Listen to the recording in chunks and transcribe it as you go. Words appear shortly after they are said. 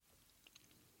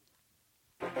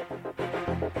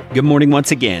Good morning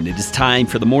once again. It is time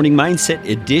for the Morning Mindset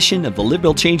edition of the Live,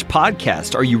 Build, Change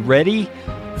podcast. Are you ready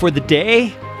for the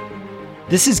day?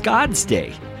 This is God's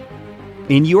day,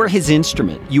 and you are His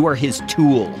instrument. You are His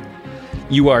tool.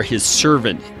 You are His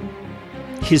servant,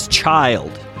 His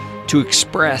child, to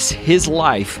express His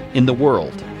life in the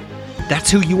world.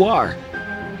 That's who you are.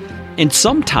 And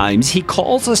sometimes He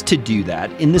calls us to do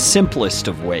that in the simplest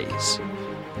of ways.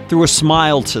 Through a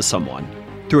smile to someone,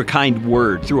 through a kind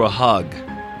word, through a hug,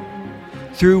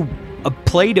 through a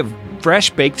plate of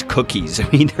fresh-baked cookies. I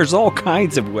mean, there's all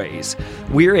kinds of ways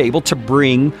we're able to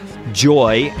bring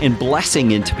joy and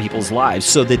blessing into people's lives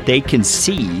so that they can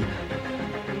see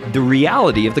the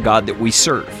reality of the God that we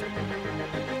serve.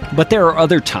 But there are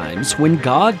other times when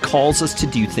God calls us to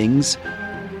do things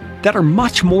that are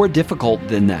much more difficult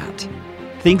than that.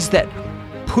 Things that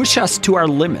push us to our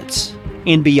limits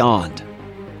and beyond.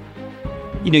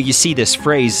 You know, you see this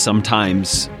phrase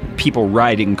sometimes, people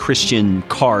writing Christian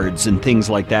cards and things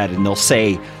like that, and they'll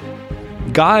say,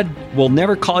 God will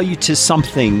never call you to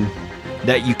something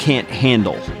that you can't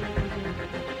handle.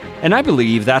 And I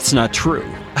believe that's not true.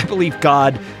 I believe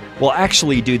God will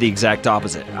actually do the exact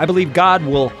opposite. I believe God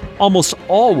will almost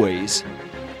always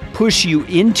push you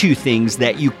into things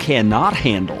that you cannot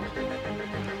handle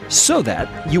so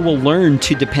that you will learn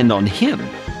to depend on Him,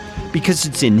 because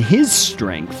it's in His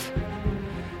strength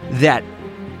that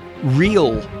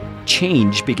real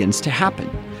change begins to happen.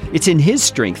 It's in His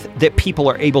strength that people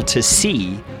are able to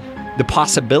see the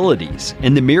possibilities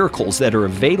and the miracles that are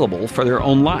available for their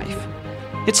own life.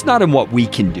 It's not in what we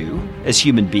can do as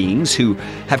human beings who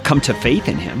have come to faith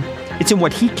in Him. It's in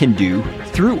what He can do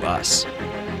through us.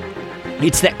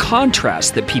 It's that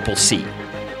contrast that people see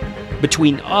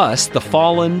between us, the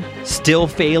fallen, still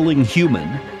failing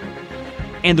human,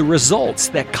 and the results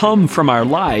that come from our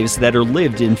lives that are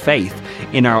lived in faith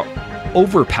in our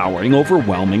overpowering,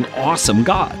 overwhelming, awesome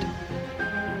God.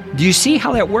 Do you see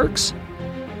how that works?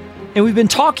 And we've been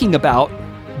talking about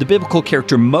the biblical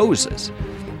character Moses,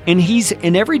 and he's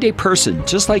an everyday person,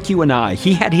 just like you and I.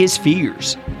 He had his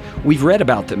fears. We've read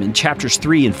about them in chapters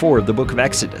 3 and 4 of the book of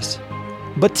Exodus.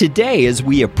 But today, as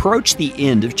we approach the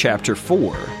end of chapter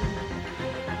 4,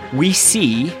 we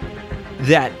see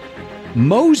that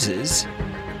Moses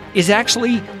is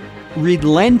actually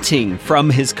relenting from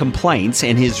his complaints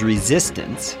and his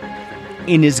resistance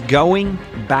and is going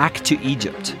back to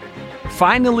Egypt,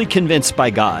 finally convinced by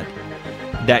God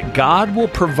that God will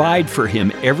provide for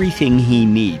him everything he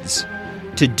needs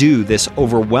to do this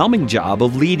overwhelming job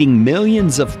of leading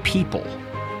millions of people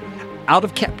out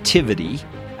of captivity,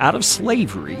 out of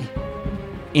slavery,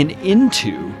 and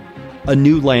into a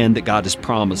new land that God has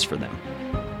promised for them.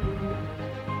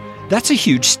 That's a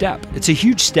huge step. It's a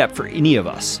huge step for any of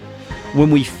us when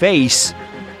we face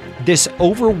this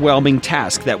overwhelming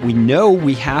task that we know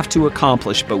we have to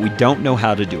accomplish, but we don't know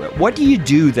how to do it. What do you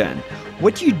do then?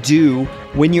 What do you do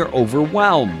when you're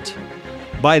overwhelmed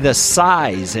by the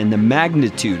size and the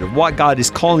magnitude of what God is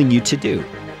calling you to do?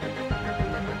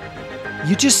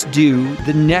 You just do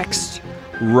the next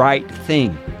right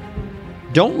thing.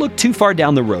 Don't look too far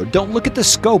down the road. Don't look at the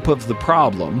scope of the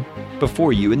problem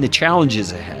before you and the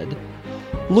challenges ahead.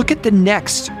 Look at the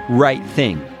next right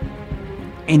thing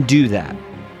and do that.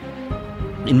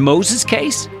 In Moses'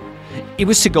 case, it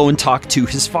was to go and talk to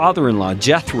his father-in-law,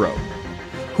 Jethro,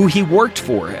 who he worked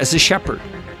for as a shepherd.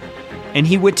 And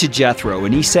he went to Jethro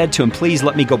and he said to him, please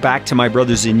let me go back to my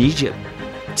brothers in Egypt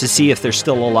to see if they're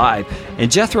still alive.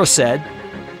 And Jethro said,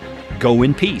 go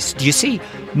in peace. Do you see?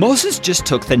 Moses just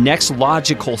took the next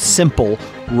logical, simple,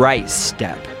 right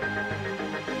step.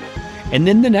 And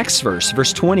then the next verse,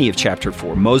 verse 20 of chapter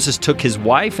 4, Moses took his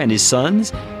wife and his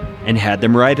sons and had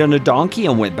them ride on a donkey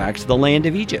and went back to the land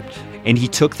of Egypt. And he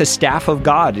took the staff of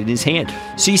God in his hand.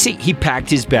 So you see, he packed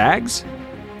his bags.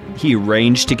 He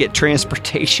arranged to get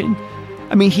transportation.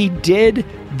 I mean, he did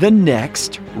the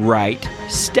next right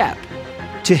step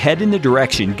to head in the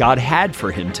direction God had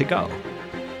for him to go.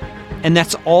 And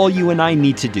that's all you and I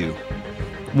need to do.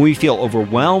 When we feel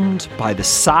overwhelmed by the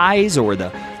size or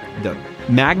the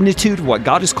magnitude of what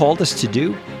God has called us to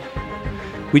do,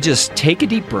 we just take a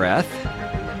deep breath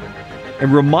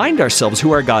and remind ourselves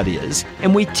who our God is,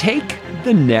 and we take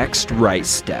the next right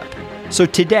step. So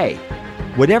today,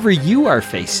 whatever you are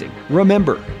facing,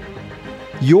 remember,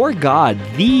 your God,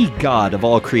 the God of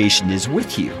all creation, is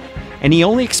with you, and He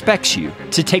only expects you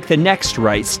to take the next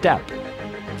right step.